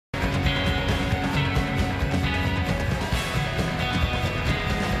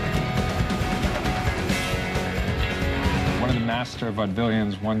master of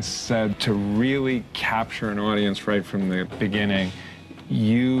vaudevillians once said, to really capture an audience right from the beginning,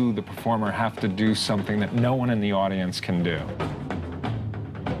 you, the performer, have to do something that no one in the audience can do.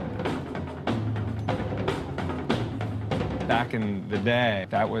 Back in the day,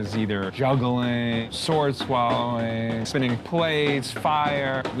 that was either juggling, sword swallowing, spinning plates,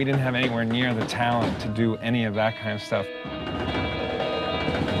 fire. We didn't have anywhere near the talent to do any of that kind of stuff.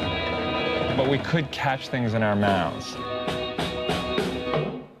 But we could catch things in our mouths.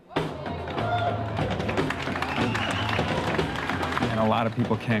 And a lot of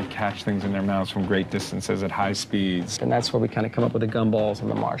people can't catch things in their mouths from great distances at high speeds. And that's where we kind of come up with the gumballs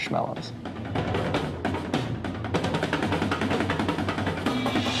and the marshmallows.